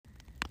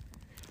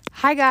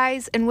Hi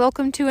guys, and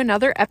welcome to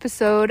another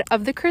episode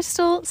of the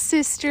Crystal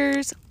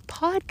Sisters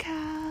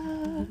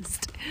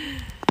podcast.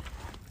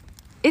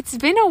 It's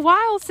been a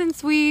while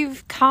since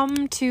we've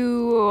come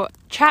to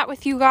chat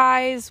with you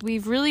guys.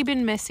 We've really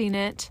been missing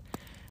it,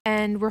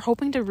 and we're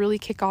hoping to really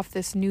kick off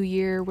this new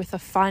year with a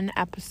fun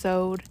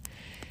episode.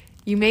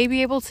 You may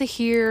be able to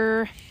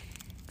hear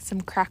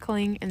some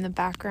crackling in the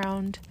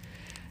background.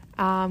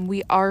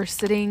 We are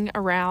sitting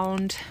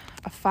around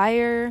a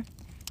fire.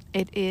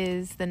 It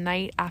is the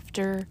night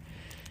after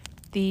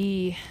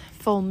the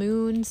full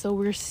moon, so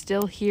we're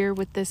still here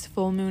with this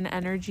full moon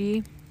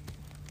energy.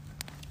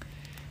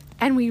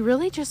 And we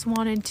really just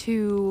wanted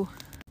to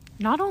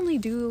not only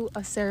do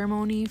a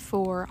ceremony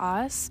for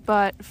us,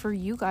 but for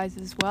you guys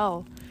as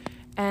well,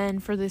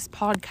 and for this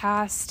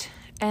podcast,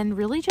 and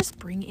really just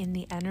bring in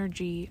the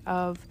energy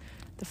of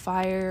the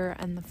fire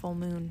and the full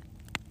moon.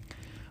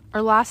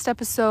 Our last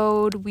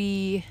episode,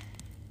 we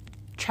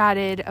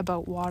chatted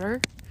about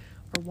water,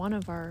 or one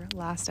of our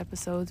last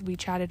episodes, we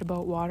chatted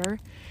about water.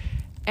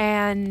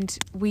 And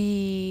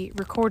we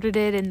recorded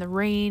it in the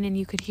rain, and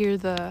you could hear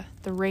the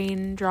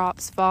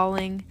raindrops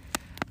falling.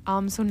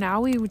 So now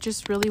we would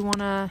just really want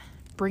to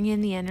bring in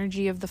the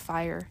energy of the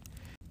fire.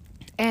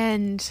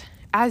 And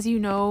as you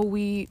know,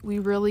 we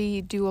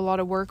really do a lot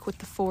of work with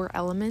the four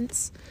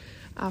elements: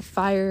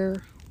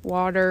 fire,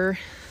 water,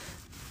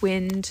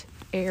 wind,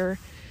 air,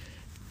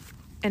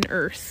 and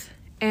earth.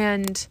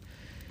 And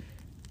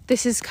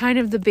this is kind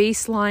of the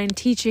baseline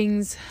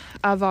teachings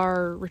of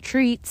our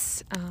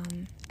retreats,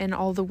 and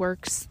all the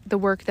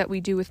work that we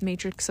do with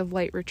Matrix of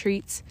Light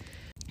retreats.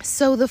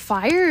 So the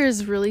fire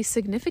is really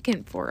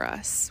significant for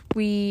us.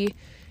 We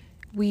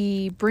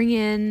bring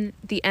in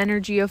the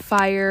energy of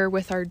fire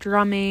with our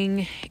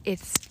drumming.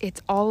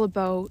 It's all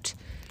about,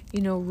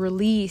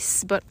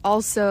 release, but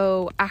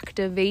also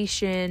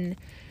activation,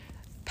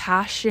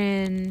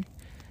 passion.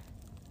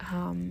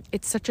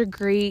 It's such a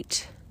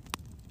great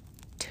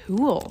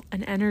tool,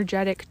 an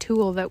energetic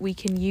tool that we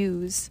can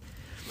use.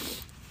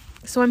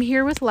 So I'm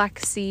here with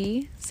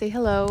Lexi. Say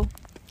hello.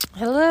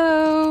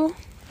 Hello.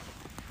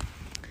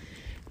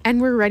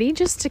 And we're ready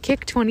just to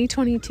kick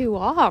 2022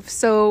 off.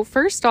 So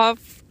first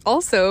off,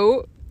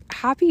 also,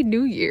 Happy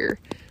New Year.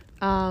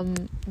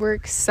 We're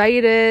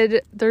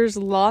excited. There's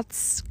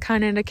lots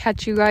kind of to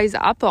catch you guys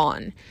up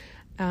on.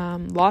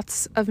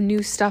 Lots of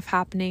new stuff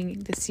happening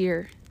this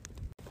year.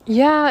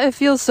 Yeah, it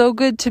feels so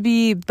good to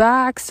be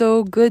back.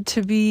 So good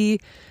to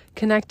be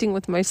connecting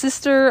with my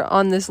sister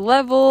on this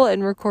level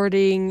and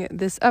recording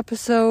this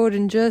episode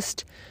and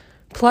just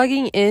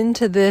plugging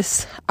into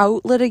this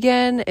outlet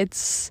again.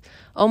 It's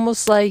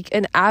almost like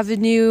an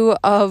avenue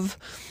of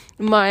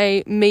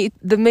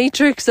the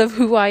matrix of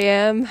who I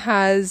am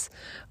has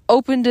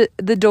opened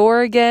the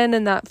door again,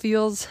 and that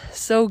feels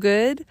so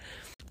good.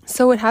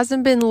 So it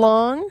hasn't been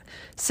long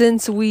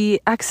since we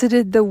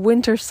exited the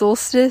winter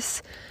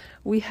solstice.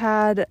 We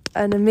had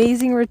an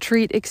amazing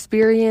retreat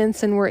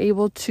experience, and we're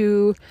able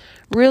to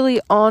really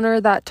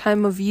honor that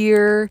time of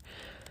year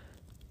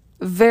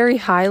very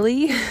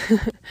highly.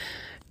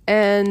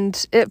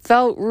 And it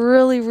felt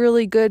really,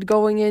 really good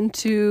going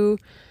into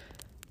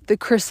the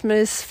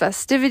Christmas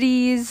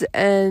festivities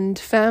and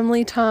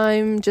family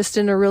time, just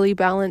in a really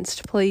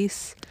balanced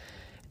place.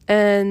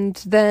 And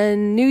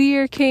then New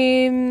Year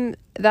came,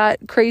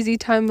 that crazy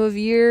time of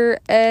year,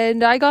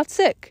 and I got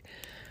sick.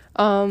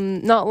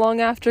 Not long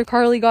after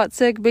Carly got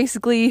sick,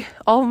 basically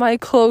all my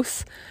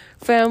close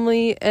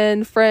family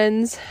and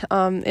friends,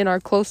 in our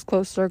close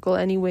circle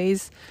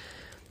anyways,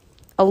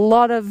 a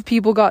lot of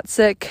people got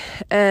sick,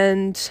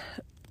 and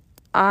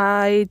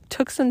I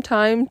took some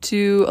time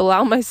to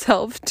allow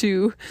myself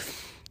to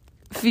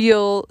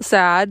feel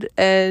sad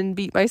and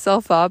beat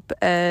myself up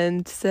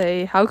and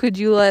say, how could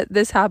you let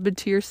this happen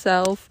to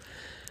yourself?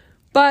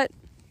 But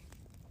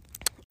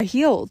I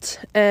healed,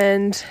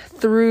 and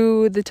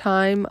through the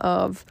time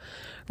of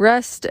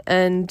rest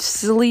and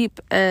sleep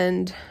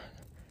and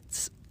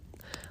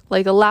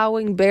like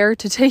allowing Bear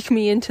to take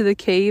me into the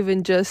cave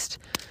and just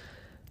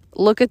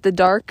look at the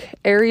dark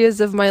areas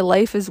of my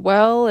life as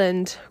well,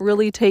 and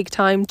really take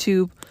time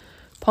to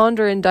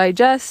ponder and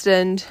digest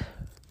and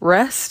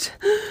rest.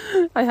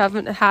 I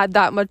haven't had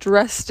that much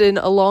rest in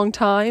a long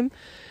time.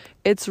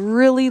 It's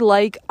really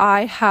like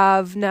I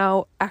have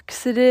now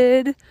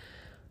exited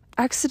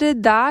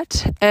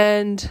that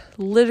and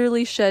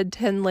literally shed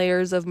 10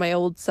 layers of my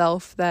old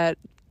self that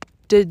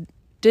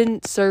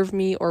didn't serve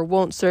me or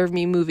won't serve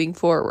me moving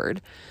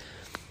forward.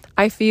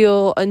 I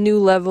feel a new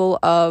level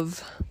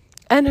of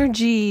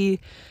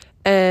energy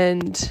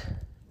and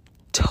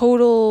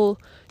total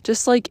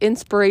just like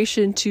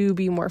inspiration to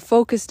be more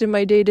focused in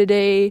my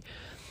day-to-day.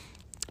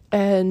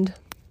 And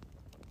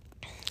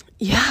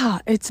yeah,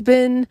 it's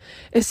been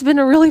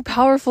a really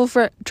powerful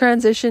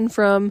transition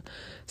from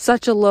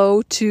such a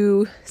low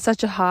to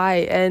such a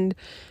high. And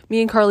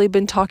me and Carly have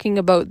been talking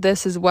about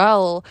this as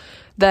well,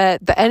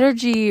 that the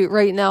energy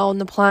right now on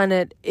the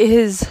planet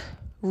is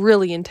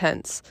really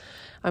intense.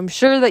 I'm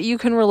sure that you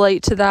can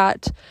relate to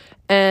that,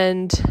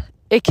 and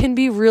it can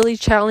be really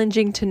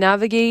challenging to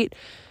navigate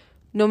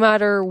no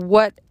matter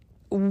what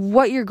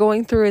what you're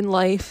going through in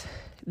life,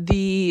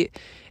 the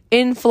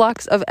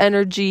influx of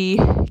energy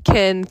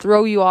can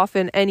throw you off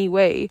in any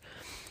way,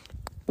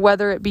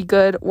 whether it be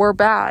good or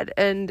bad.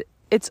 And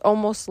it's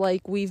almost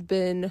like we've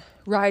been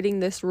riding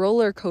this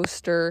roller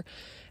coaster,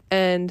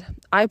 and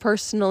I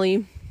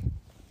personally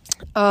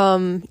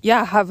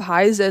have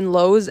highs and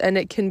lows, and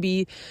it can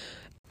be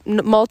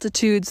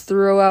multitudes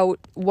throughout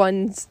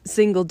one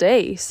single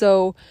day.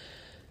 So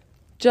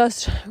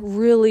just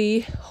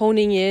really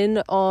honing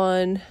in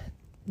on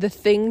the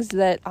things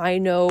that I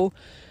know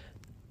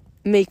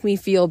make me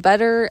feel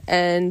better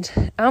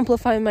and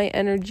amplify my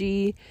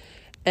energy,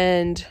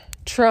 and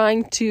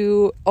trying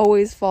to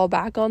always fall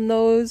back on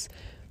those,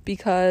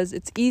 because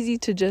it's easy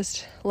to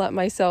just let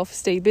myself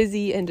stay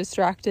busy and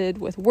distracted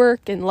with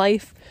work and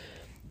life,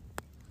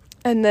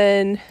 and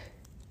then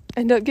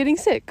end up getting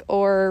sick,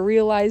 or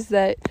realize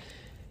that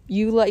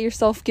you let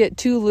yourself get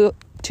too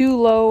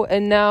low,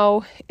 and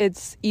now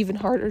it's even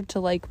harder to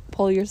like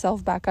pull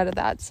yourself back out of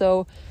that.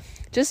 So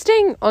just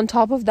staying on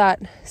top of that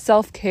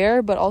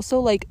self-care, but also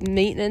like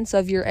maintenance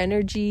of your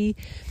energy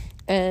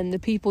and the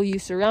people you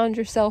surround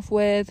yourself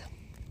with,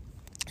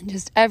 and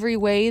just every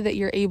way that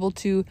you're able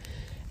to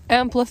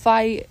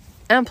amplify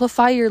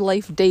your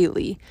life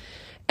daily.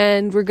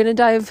 And we're going to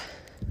dive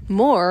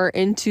more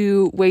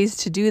into ways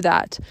to do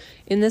that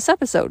in this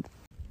episode.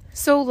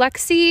 So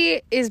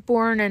Lexi is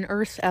born an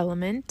earth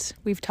element.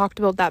 We've talked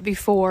about that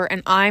before.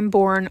 And I'm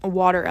born a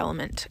water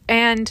element.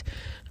 And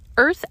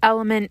earth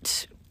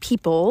element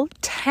people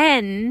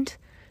tend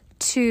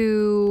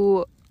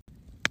to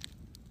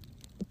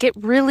get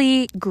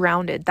really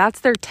grounded.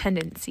 That's their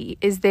tendency,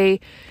 is they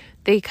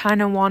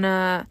kind of want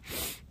to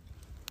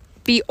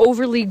be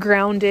overly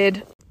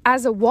grounded.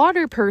 As a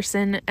water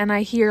person, and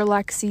I hear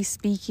Lexi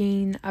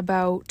speaking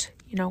about,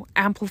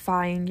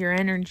 amplifying your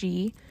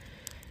energy,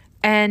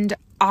 and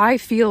I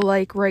feel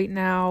like right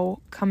now,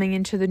 coming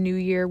into the new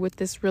year with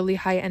this really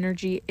high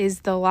energy, is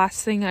the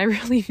last thing I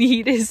really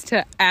need is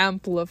to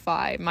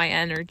amplify my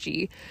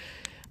energy.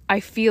 I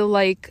feel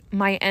like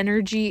my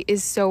energy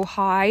is so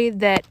high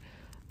that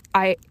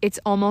it's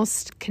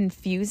almost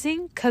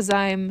confusing, because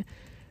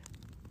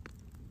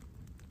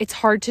it's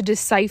hard to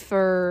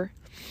decipher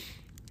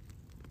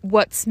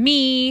what's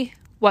me,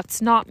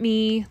 what's not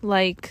me.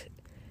 Like,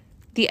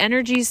 the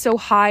energy is so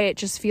high, it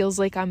just feels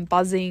like I'm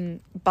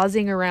buzzing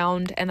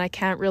around, and I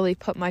can't really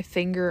put my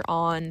finger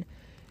on,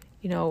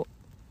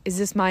 is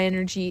this my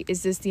energy?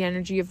 Is this the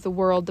energy of the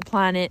world, the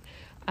planet?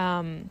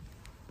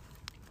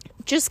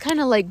 Just kind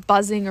of like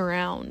buzzing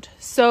around.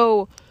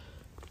 So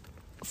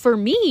for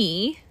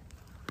me,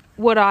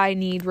 what I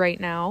need right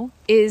now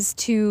is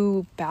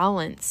to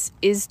balance,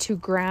 is to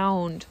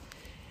ground,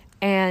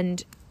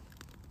 and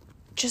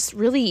just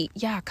really,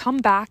 come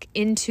back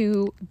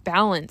into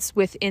balance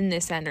within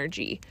this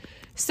energy.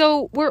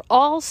 So we're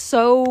all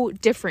so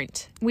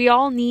different. We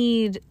all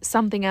need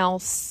something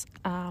else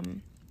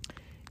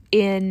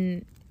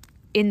in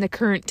the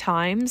current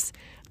times.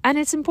 And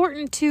it's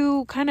important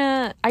to kind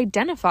of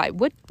identify,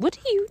 what do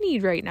you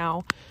need right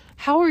now?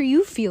 How are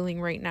you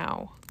feeling right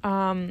now?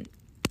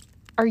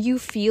 Are you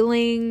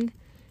feeling,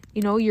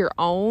 your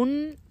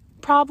own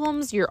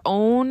problems, your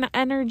own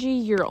energy,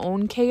 your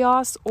own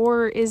chaos,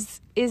 or is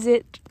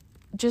it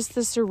just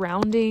the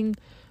surrounding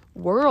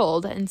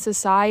world and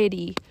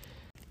society?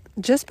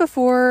 Just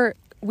before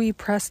we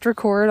pressed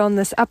record on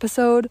this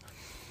episode,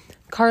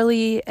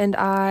 Carly and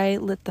I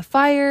lit the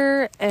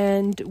fire,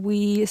 and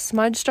we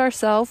smudged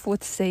ourselves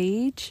with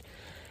sage,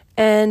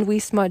 and we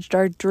smudged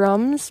our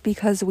drums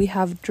because we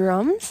have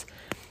drums,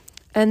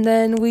 and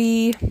then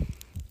we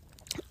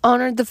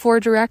honored the 4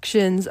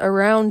 directions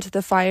around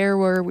the fire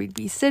where we'd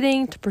be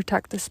sitting to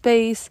protect the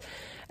space,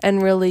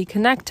 and really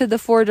connect to the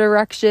 4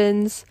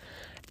 directions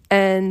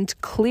and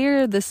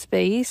clear the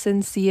space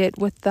and see it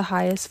with the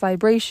highest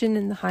vibration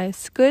and the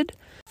highest good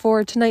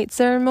for tonight's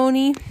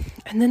ceremony.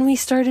 And then we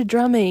started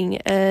drumming,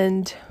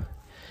 and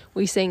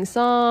we sang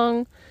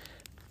song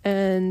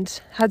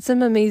and had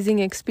some amazing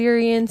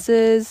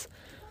experiences.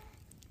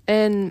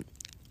 And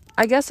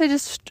I guess I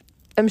just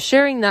am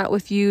sharing that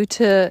with you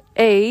to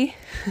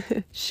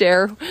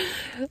share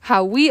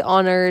how we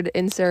honored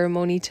in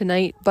ceremony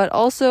tonight, but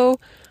also,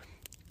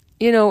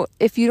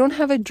 if you don't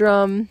have a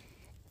drum,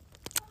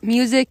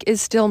 music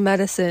is still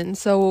medicine.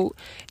 So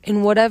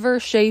in whatever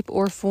shape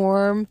or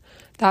form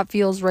that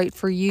feels right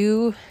for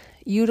you,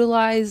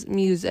 utilize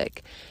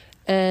music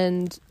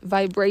and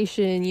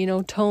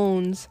vibration,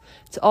 tones.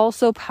 It's all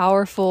so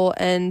powerful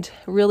and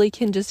really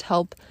can just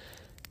help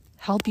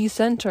you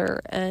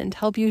center and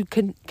help you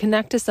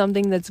connect to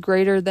something that's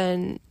greater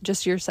than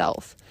just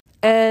yourself.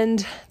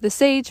 And the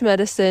sage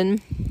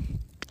medicine,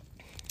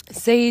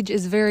 sage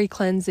is very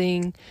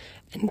cleansing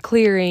and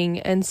clearing,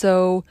 and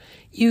so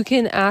you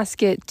can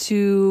ask it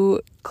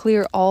to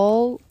clear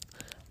all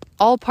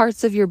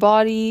parts of your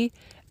body,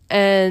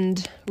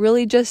 and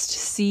really just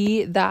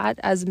see that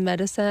as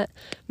medicine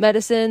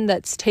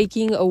that's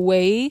taking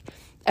away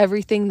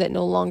everything that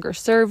no longer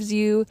serves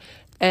you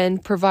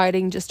and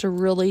providing just a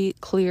really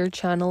clear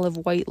channel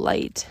of white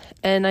light.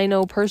 And I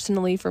know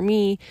personally for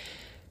me,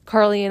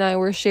 Carly and I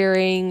were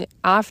sharing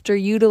after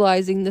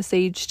utilizing the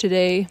sage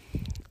today,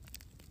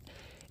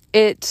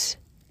 it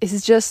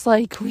is just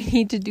like we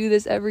need to do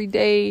this every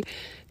day.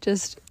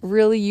 Just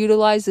really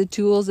utilize the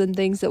tools and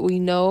things that we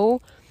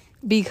know,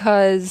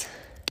 because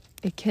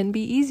it can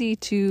be easy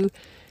to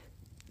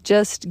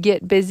just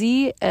get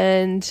busy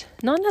and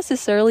not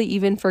necessarily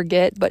even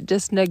forget, but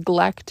just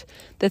neglect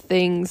the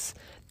things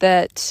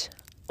that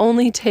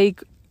only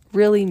take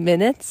really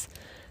minutes.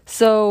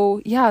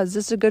 So yeah, it's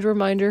just a good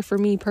reminder for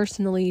me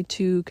personally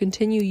to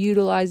continue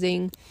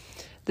utilizing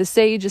the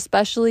sage,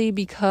 especially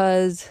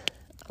because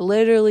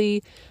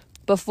literally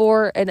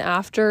before and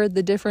after,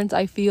 the difference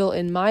I feel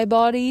in my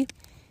body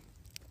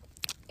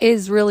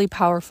is really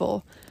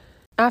powerful.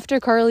 After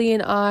Carly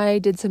and I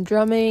did some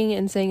drumming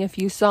and sang a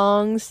few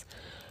songs,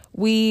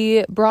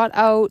 we brought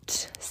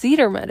out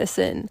cedar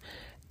medicine,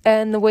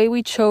 and the way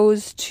we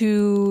chose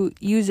to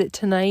use it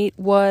tonight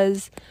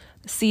was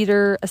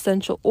cedar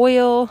essential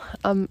oil.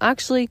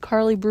 Actually,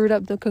 Carly brewed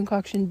up the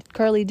concoction.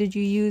 Carly, did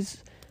you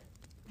use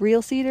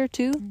real cedar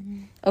too?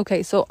 Mm-hmm.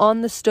 Okay, so on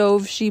the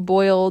stove, she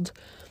boiled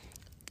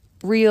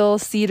real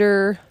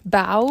cedar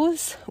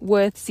boughs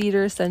with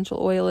cedar essential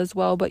oil as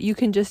well, but you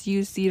can just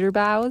use cedar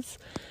boughs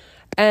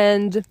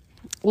and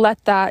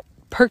let that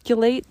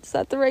percolate. Is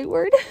that the right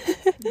word?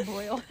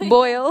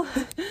 Boil.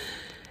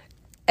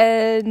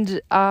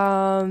 And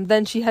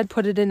then she had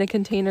put it in a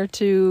container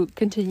to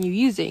continue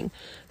using.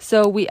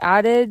 So we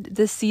added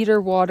the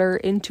cedar water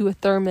into a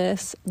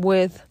thermos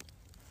with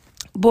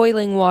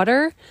boiling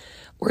water,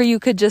 where you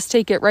could just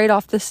take it right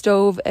off the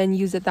stove and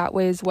use it that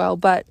way as well.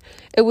 But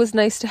it was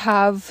nice to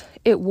have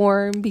it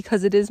warm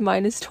because it is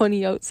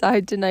 -20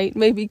 outside tonight,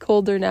 maybe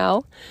colder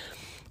now.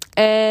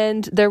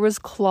 And there was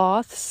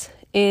cloths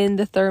in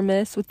the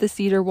thermos with the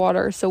cedar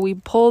water. So we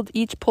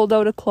each pulled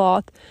out a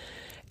cloth,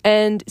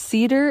 and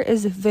cedar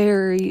is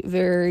very,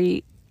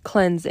 very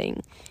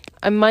cleansing.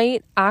 I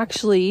might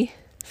actually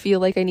feel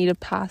like I need to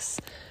pass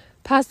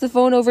the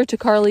phone over to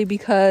Carly,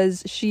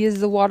 because she is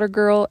the water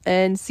girl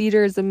and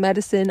cedar is the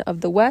medicine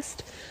of the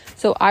West.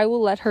 So I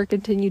will let her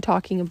continue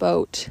talking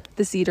about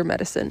the cedar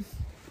medicine.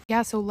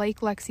 Yeah, so like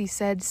Lexi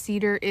said,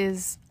 cedar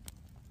is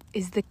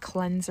the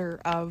cleanser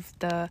of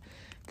the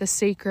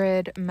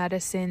sacred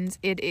medicines.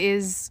 It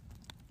is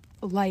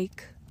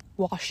like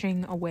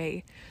washing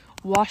away,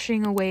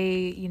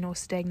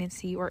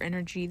 stagnancy or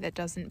energy that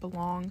doesn't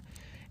belong,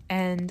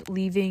 and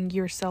leaving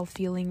yourself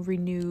feeling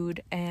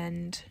renewed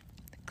and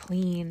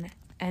clean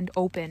and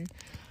open.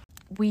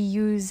 We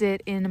use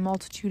it in a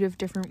multitude of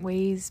different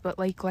ways, but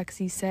like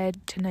Lexi said,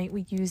 tonight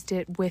we used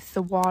it with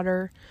the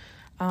water,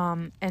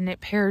 and it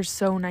pairs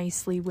so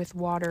nicely with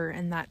water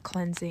and that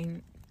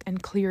cleansing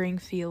and clearing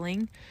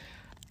feeling.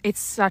 It's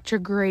such a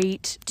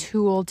great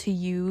tool to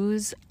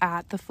use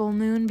at the full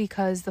moon,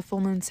 because the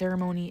full moon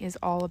ceremony is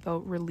all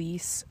about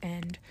release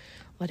and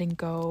letting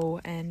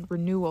go and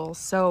renewal.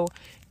 So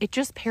it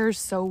just pairs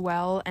so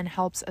well and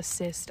helps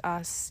assist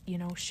us,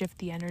 shift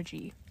the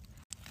energy.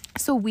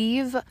 So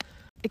we've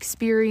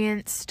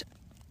experienced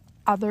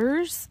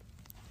others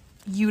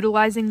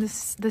utilizing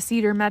the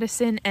cedar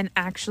medicine and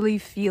actually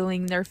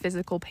feeling their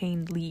physical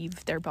pain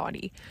leave their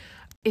body.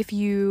 If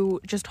you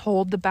just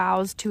hold the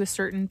boughs to a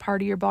certain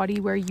part of your body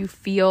where you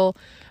feel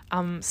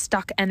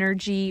stuck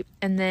energy,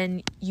 and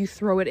then you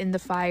throw it in the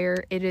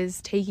fire, it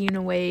is taking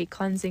away,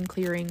 cleansing,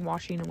 clearing,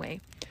 washing away.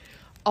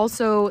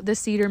 Also, the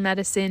cedar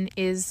medicine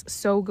is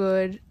so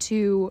good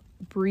to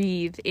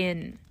breathe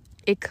in.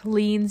 It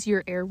cleans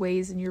your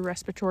airways and your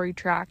respiratory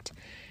tract.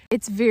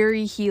 It's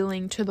very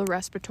healing to the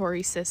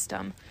respiratory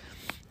system.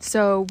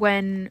 So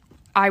when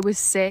I was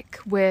sick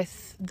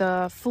with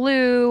the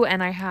flu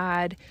and I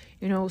had,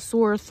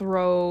 sore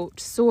throat,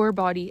 sore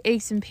body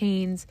aches and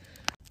pains,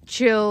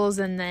 chills,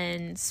 and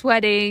then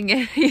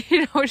sweating,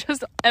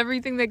 just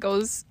everything that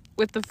goes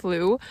with the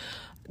flu,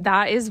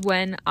 that is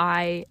when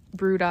I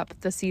brewed up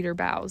the cedar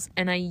boughs,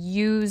 and I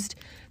used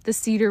the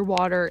cedar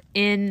water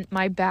in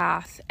my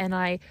bath, and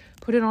I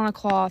put it on a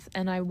cloth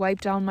and I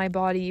wiped down my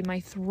body, my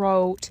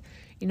throat,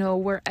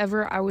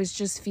 wherever I was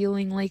just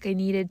feeling like I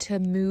needed to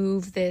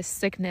move this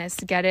sickness,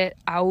 get it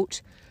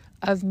out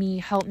of me,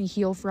 help me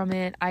heal from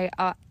it.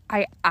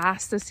 I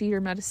asked the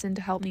cedar medicine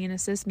to help me and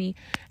assist me,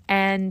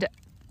 and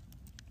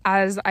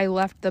as I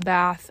left the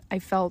bath, I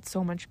felt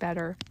so much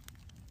better.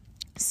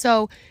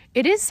 So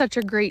it is such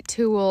a great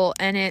tool,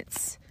 and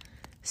it's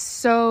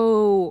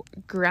so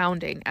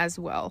grounding as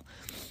well.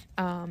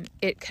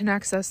 It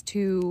connects us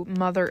to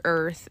Mother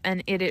Earth,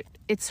 and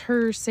it's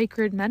her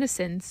sacred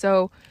medicine.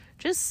 So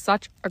just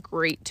such a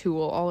great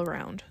tool all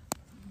around.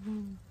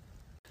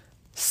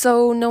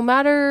 So no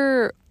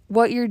matter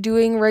what you're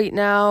doing right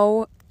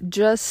now,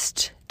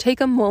 just take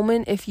a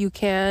moment if you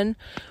can.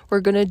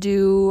 We're going to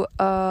do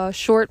a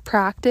short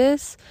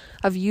practice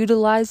of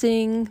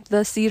utilizing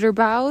the cedar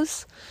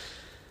boughs.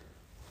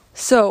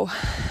 So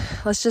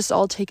let's just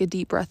all take a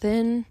deep breath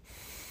in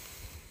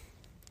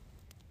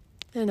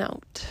and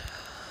out.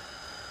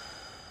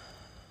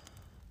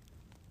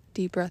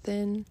 Deep breath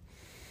in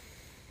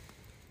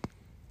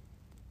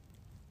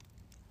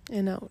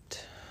and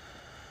out.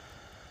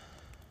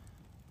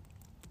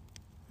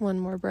 One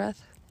more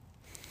breath.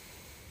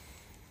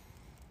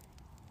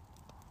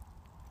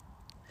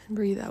 And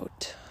breathe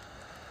out.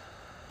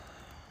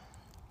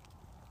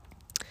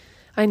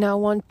 I now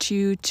want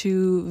you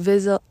to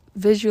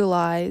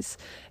visualize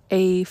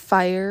a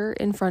fire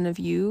in front of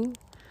you.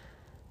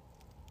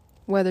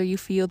 Whether you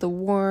feel the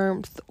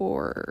warmth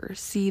or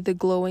see the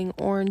glowing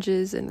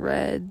oranges and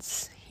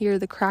reds, hear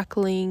the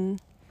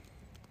crackling.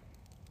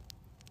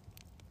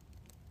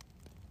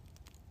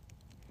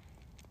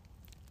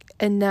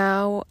 And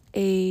now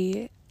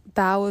a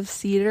bough of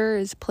cedar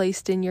is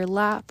placed in your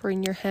lap or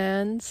in your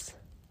hands.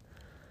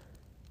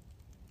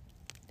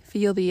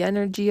 Feel the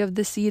energy of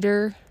the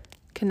cedar,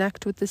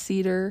 connect with the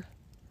cedar.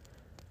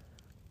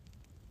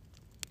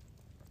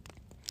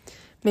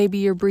 Maybe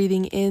you're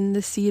breathing in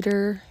the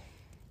cedar.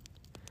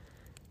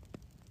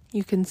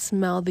 You can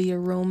smell the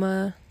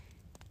aroma.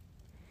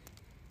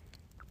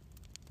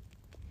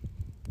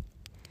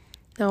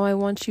 Now I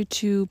want you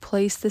to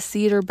place the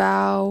cedar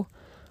bough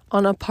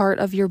on a part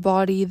of your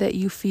body that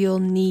you feel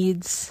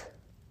needs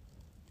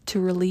to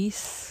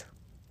release.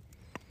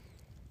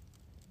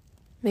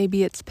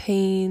 Maybe it's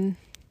pain.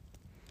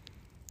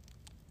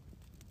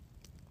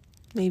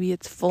 Maybe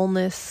it's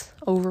fullness,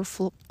 over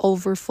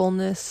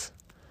fullness,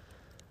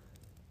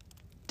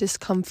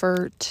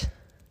 discomfort,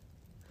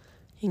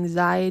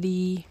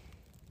 anxiety,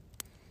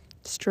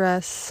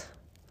 stress.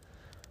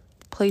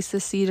 Place the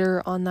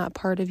cedar on that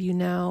part of you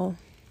now.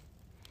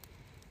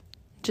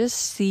 Just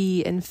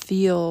see and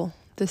feel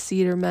the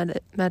cedar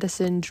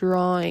medicine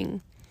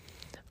drawing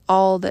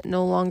all that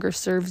no longer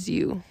serves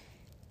you.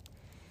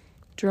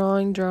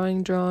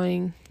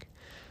 Drawing,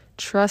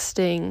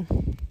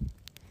 trusting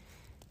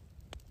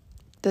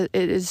that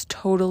it is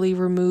totally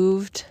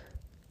removed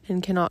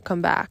and cannot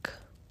come back.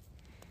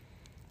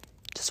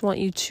 Just want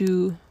you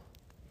to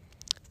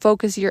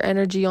focus your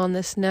energy on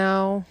this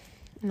now,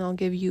 and I'll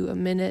give you a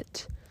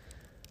minute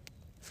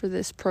for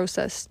this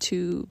process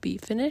to be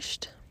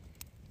finished.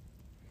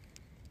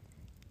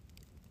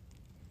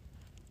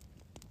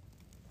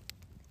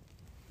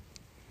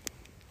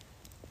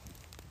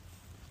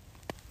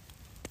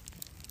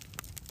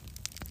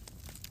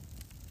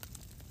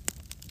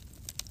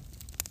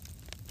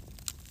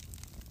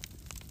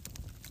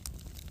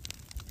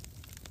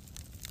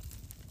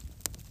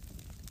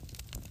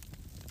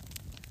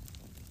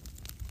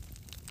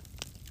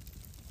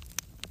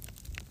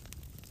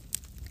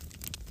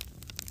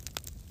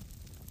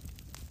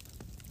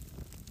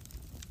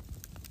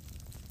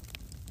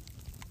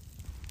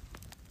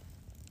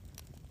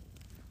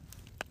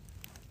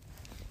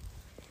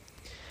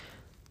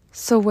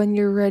 So when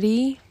you're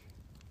ready,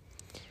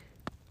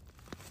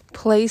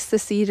 place the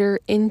cedar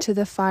into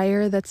the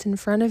fire that's in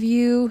front of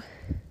you,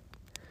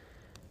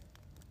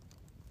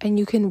 and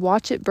you can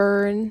watch it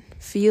burn,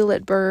 feel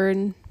it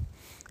burn,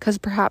 because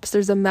perhaps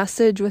there's a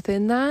message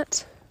within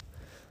that.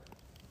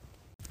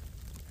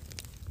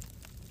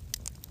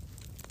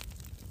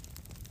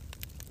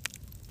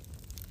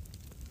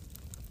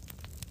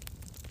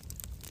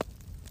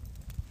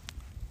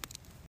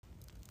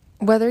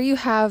 Whether you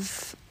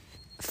have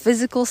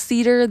physical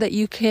cedar that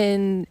you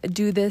can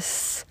do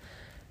this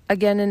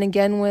again and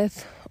again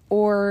with,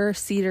 or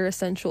cedar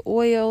essential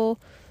oil,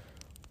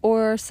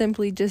 or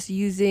simply just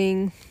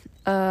using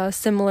a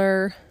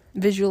similar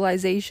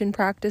visualization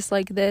practice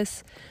like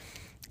this,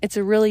 it's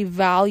a really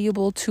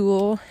valuable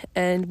tool,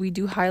 and we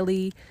do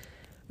highly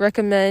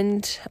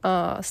recommend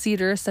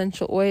cedar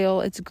essential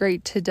oil. It's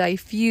great to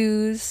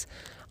diffuse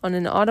on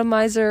an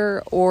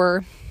atomizer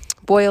or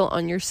boil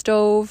on your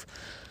stove.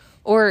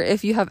 Or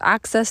if you have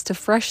access to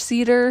fresh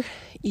cedar,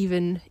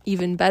 even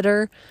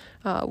better.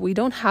 We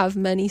don't have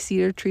many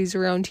cedar trees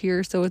around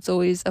here, so it's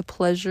always a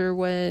pleasure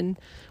when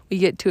we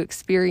get to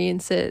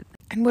experience it.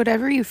 And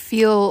whatever you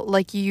feel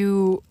like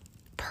you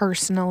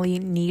personally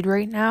need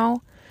right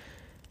now,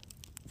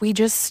 we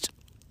just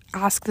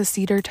ask the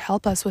cedar to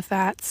help us with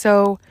that.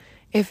 So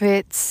if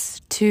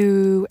it's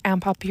to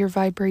amp up your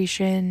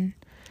vibration,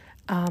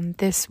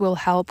 this will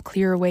help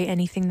clear away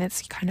anything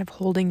that's kind of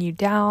holding you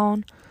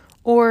down.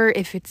 Or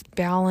if it's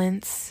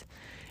balance,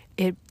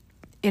 it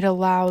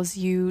allows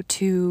you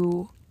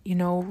to,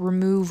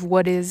 remove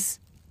what is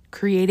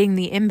creating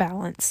the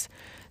imbalance.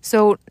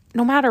 So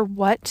no matter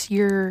what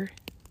you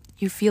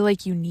feel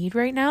like you need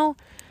right now,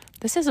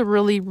 this is a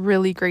really,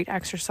 really great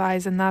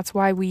exercise. And that's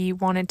why we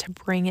wanted to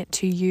bring it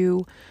to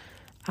you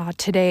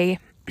today.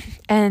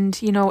 And,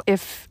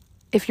 if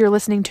you're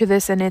listening to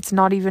this and it's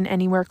not even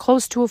anywhere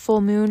close to a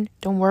full moon,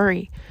 don't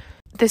worry.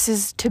 This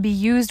is to be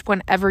used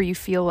whenever you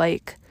feel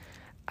like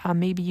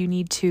maybe you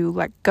need to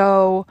let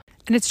go.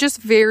 And it's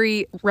just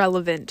very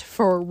relevant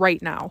for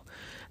right now.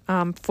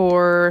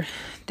 For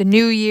the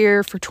new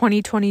year, for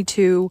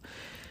 2022,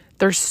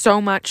 there's so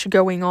much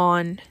going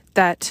on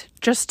that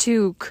just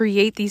to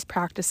create these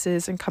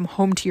practices and come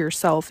home to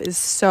yourself is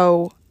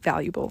so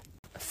valuable.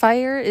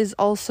 Fire is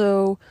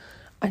also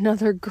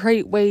another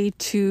great way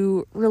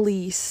to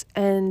release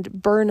and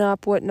burn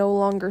up what no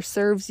longer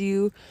serves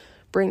you,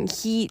 bring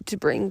heat,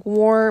 bring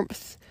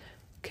warmth,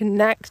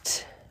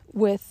 connect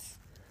with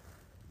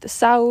the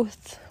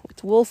south, with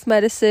with wolf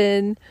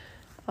medicine.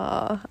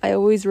 I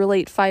always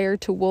relate fire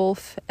to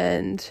wolf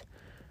and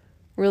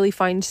really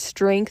find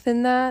strength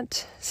in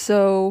that.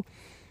 So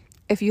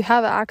if you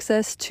have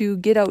access to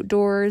get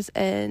outdoors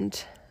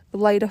and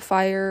light a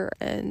fire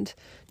and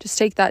just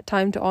take that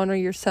time to honor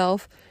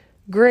yourself,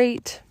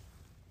 great.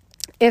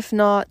 If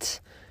not,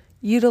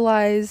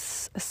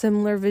 utilize a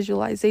similar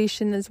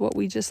visualization as what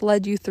we just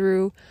led you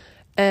through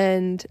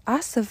and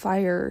ask the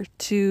fire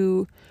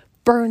to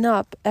burn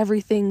up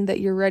everything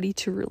that you're ready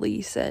to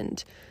release,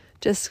 and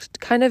just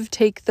kind of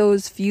take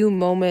those few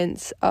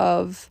moments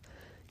of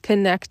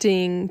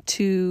connecting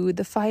to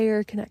the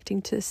fire,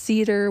 connecting to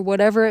cedar,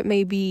 whatever it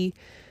may be,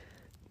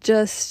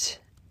 just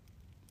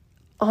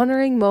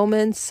honoring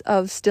moments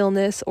of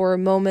stillness or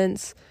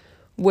moments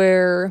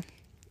where,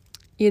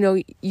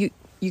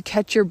 you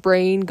catch your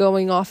brain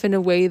going off in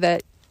a way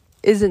that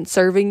isn't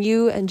serving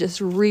you and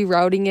just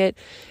rerouting it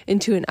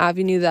into an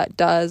avenue that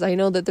does. I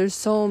know that there's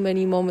so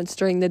many moments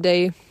during the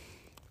day,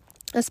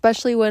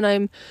 especially when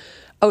I'm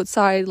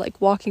outside,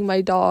 like walking my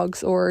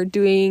dogs or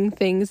doing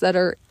things that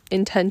are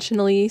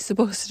intentionally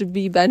supposed to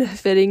be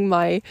benefiting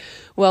my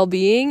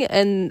well-being,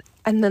 and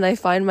then I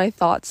find my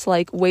thoughts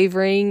like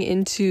wavering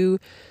into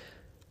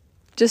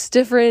just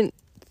different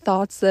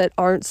thoughts that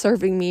aren't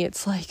serving me.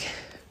 It's like,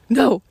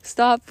 no,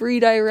 stop,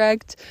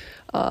 redirect.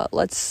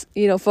 Let's,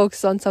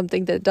 focus on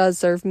something that does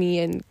serve me,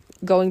 and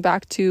going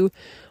back to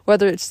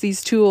whether it's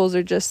these tools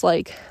or just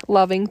like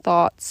loving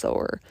thoughts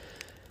or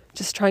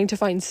just trying to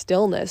find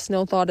stillness,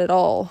 no thought at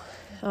all.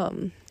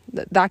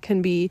 That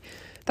can be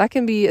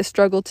a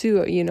struggle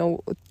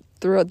too.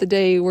 Throughout the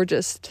day, we're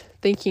just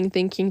thinking,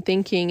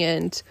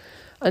 and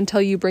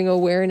until you bring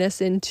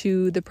awareness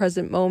into the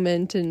present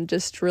moment and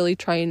just really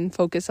try and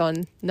focus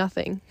on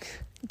nothing,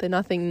 the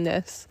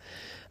nothingness.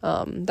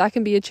 That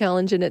can be a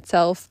challenge in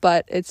itself,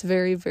 but it's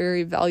very,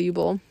 very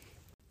valuable.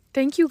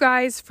 Thank you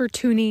guys for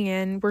tuning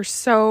in. We're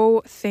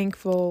so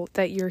thankful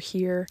that you're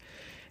here.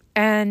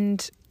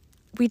 And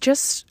we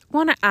just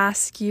want to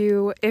ask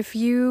you, if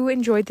you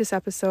enjoyed this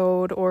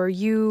episode or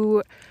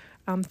you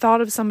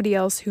thought of somebody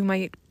else who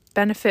might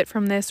benefit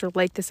from this or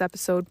like this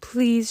episode,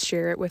 please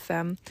share it with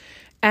them.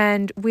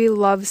 And we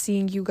love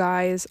seeing you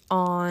guys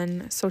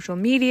on social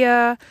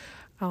media,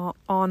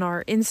 on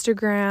our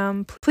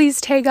Instagram.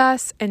 Please tag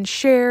us and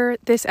share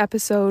this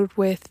episode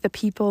with the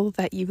people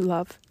that you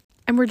love.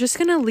 And we're just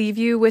going to leave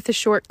you with a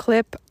short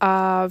clip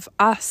of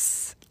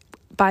us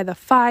by the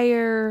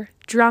fire,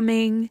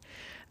 drumming,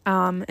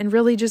 and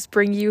really just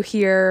bring you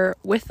here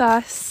with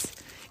us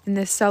in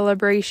this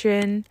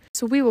celebration.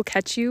 So we will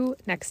catch you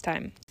next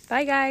time.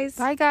 Bye, guys.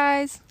 Bye,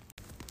 guys.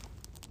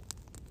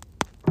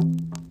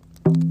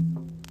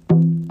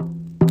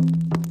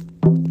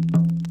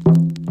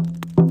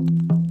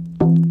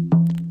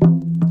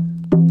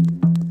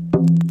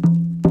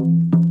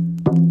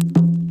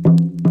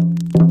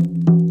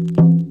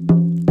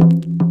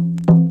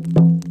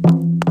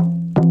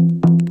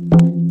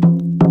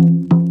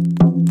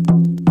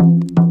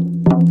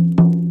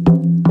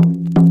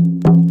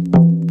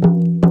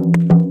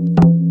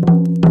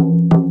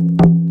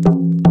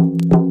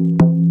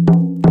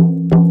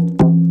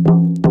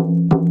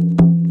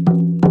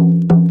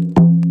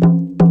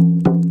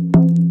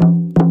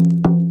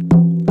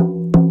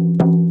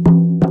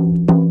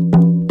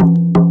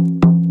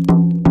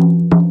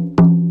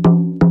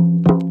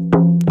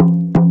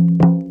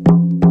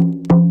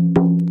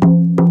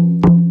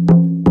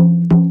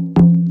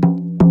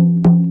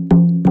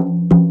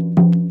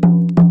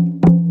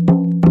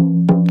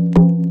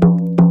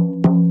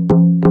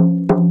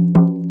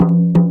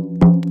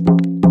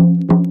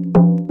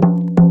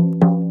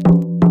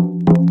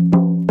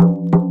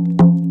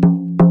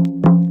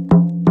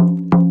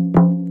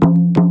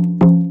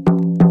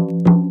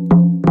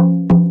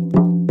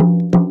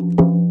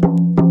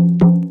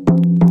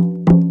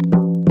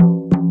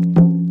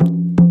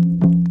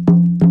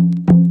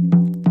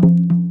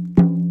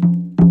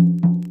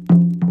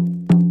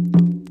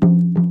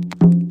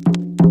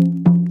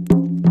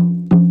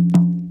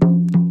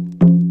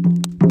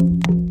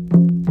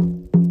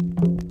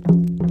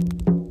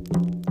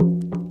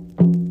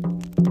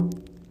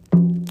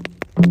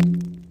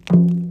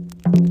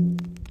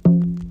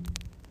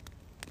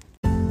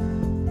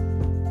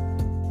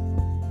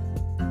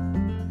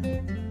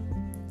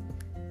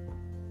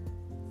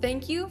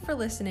 Thank you for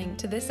listening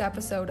to this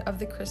episode of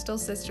the Crystal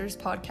Sisters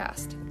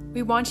podcast.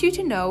 We want you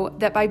to know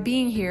that by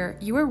being here,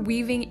 you are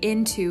weaving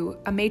into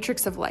a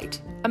matrix of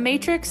light, a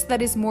matrix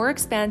that is more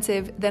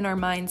expansive than our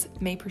minds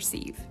may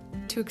perceive.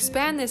 To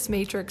expand this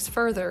matrix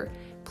further,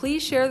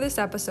 please share this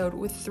episode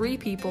with 3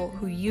 people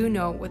who you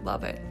know would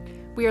love it.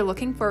 We are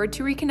looking forward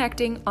to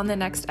reconnecting on the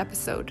next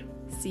episode.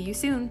 See you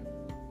soon.